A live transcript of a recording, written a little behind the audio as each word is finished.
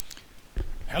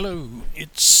Hello,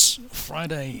 it's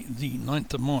Friday the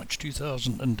 9th of March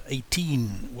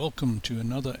 2018. Welcome to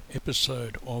another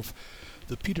episode of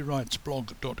the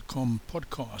PeterWrightsBlog.com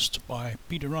podcast by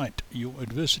Peter Wright, your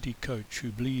adversity coach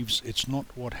who believes it's not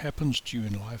what happens to you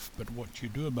in life but what you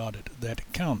do about it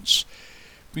that counts,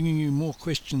 bringing you more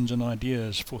questions and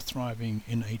ideas for thriving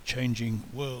in a changing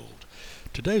world.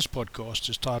 Today's podcast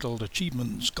is titled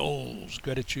Achievements, Goals,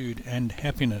 Gratitude and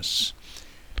Happiness.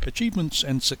 Achievements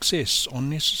and success are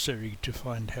necessary to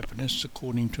find happiness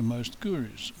according to most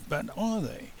gurus, but are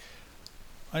they?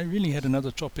 I really had another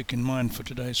topic in mind for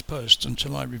today's post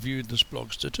until I reviewed this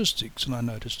blog's statistics and I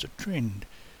noticed a trend.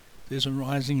 There's a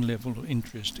rising level of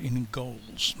interest in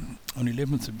goals. On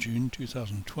 11th of June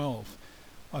 2012,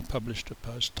 I published a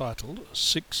post titled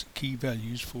 6 Key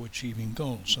Values for Achieving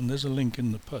Goals, and there's a link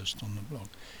in the post on the blog.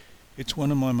 It's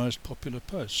one of my most popular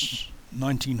posts.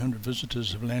 1,900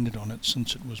 visitors have landed on it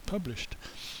since it was published.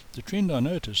 The trend I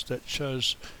noticed that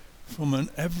shows from an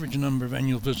average number of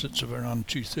annual visits of around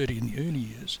 230 in the early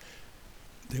years,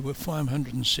 there were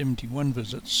 571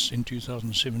 visits in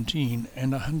 2017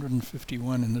 and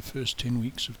 151 in the first 10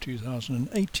 weeks of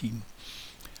 2018.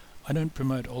 I don't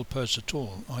promote old posts at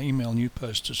all. I email new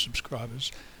posts to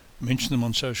subscribers, mention them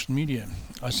on social media.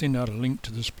 I send out a link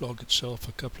to this blog itself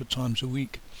a couple of times a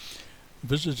week.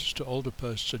 Visitors to older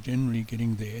posts are generally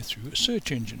getting there through a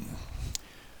search engine.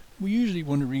 We usually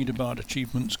want to read about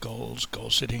achievements, goals,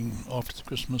 goal setting after the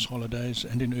Christmas holidays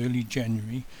and in early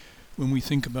January when we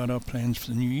think about our plans for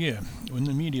the new year, when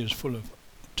the media is full of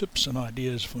tips and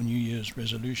ideas for New Year's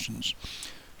resolutions.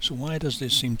 So why does there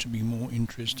seem to be more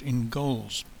interest in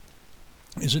goals?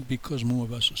 Is it because more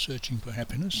of us are searching for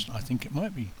happiness? I think it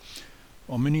might be.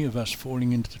 Are many of us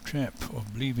falling into the trap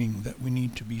of believing that we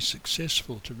need to be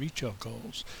successful to reach our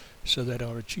goals so that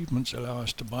our achievements allow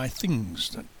us to buy things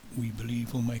that we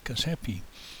believe will make us happy?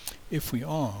 If we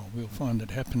are, we'll find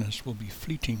that happiness will be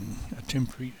fleeting, a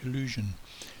temporary illusion.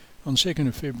 On 2nd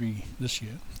of February this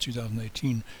year,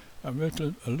 2018, I wrote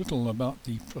a little about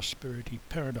the prosperity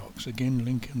paradox, again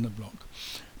link in the blog.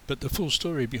 But the full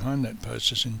story behind that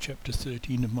post is in chapter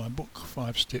 13 of my book,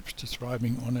 5 Steps to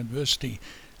Thriving on Adversity,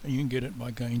 and you can get it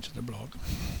by going to the blog.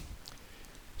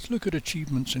 Let's look at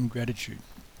achievements and gratitude.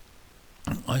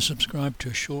 I subscribe to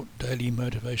a short daily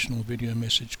motivational video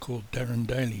message called Darren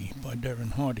Daily by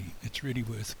Darren Hardy. It's really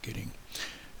worth getting,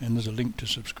 and there's a link to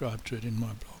subscribe to it in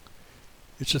my blog.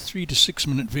 It's a 3 to 6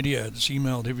 minute video that's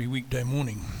emailed every weekday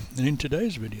morning, and in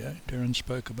today's video Darren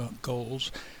spoke about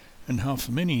goals and how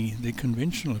for many the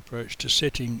conventional approach to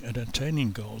setting and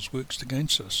attaining goals works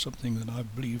against us, something that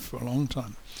I've believed for a long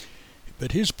time.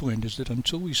 But his point is that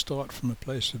until we start from a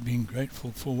place of being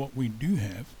grateful for what we do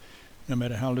have, no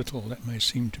matter how little that may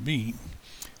seem to be,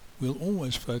 we'll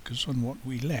always focus on what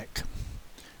we lack.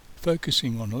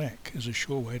 Focusing on lack is a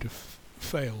sure way to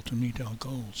fail to meet our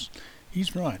goals.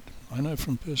 He's right. I know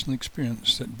from personal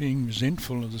experience that being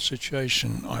resentful of the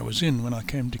situation I was in when I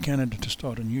came to Canada to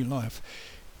start a new life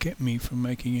kept me from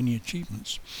making any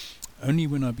achievements. Only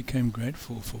when I became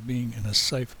grateful for being in a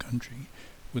safe country,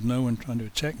 with no one trying to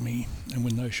attack me and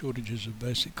with no shortages of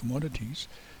basic commodities,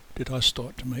 did I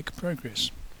start to make progress.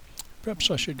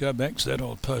 Perhaps I should go back to that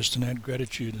old post and add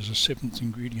gratitude as a 7th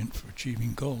ingredient for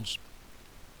achieving goals.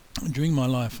 During my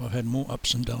life I've had more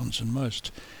ups and downs than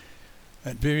most.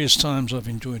 At various times I've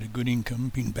enjoyed a good income,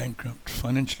 been bankrupt,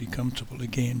 financially comfortable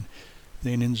again,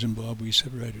 then in Zimbabwe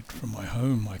separated from my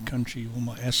home, my country, all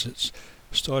my assets,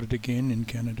 started again in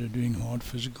Canada doing hard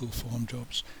physical farm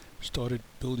jobs, started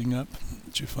building up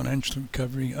to financial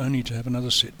recovery only to have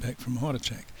another setback from a heart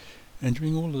attack. And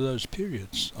during all of those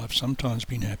periods I've sometimes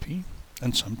been happy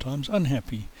and sometimes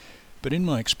unhappy, but in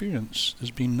my experience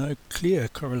there's been no clear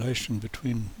correlation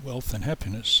between wealth and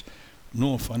happiness,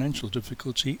 nor financial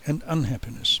difficulty and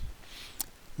unhappiness.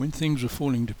 When things were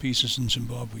falling to pieces in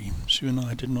Zimbabwe, Sue and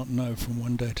I did not know from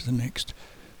one day to the next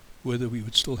whether we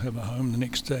would still have a home the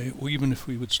next day or even if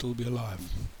we would still be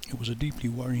alive. It was a deeply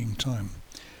worrying time.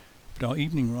 But our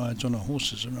evening rides on our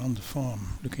horses around the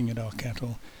farm, looking at our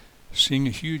cattle, seeing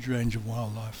a huge range of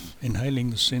wildlife, inhaling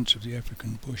the scents of the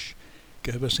African bush,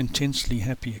 gave us intensely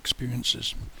happy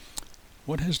experiences.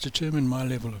 What has determined my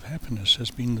level of happiness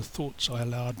has been the thoughts I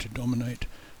allowed to dominate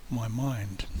my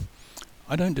mind.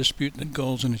 I don't dispute that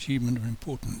goals and achievement are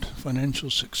important. Financial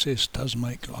success does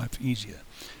make life easier.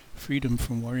 Freedom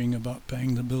from worrying about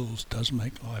paying the bills does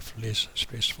make life less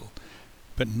stressful.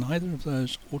 But neither of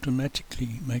those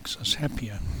automatically makes us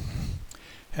happier.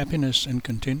 Happiness and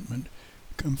contentment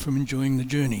come from enjoying the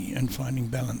journey and finding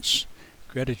balance.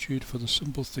 Gratitude for the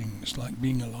simple things like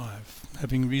being alive,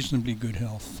 having reasonably good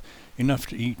health, enough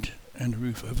to eat and a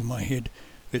roof over my head,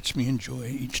 lets me enjoy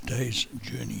each day's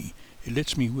journey. It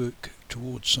lets me work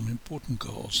towards some important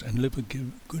goals and live a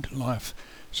good life.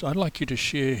 So I'd like you to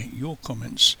share your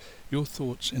comments, your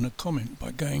thoughts in a comment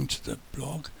by going to the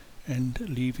blog and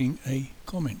leaving a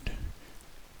comment.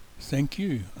 Thank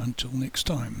you. Until next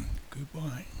time.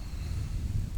 Goodbye.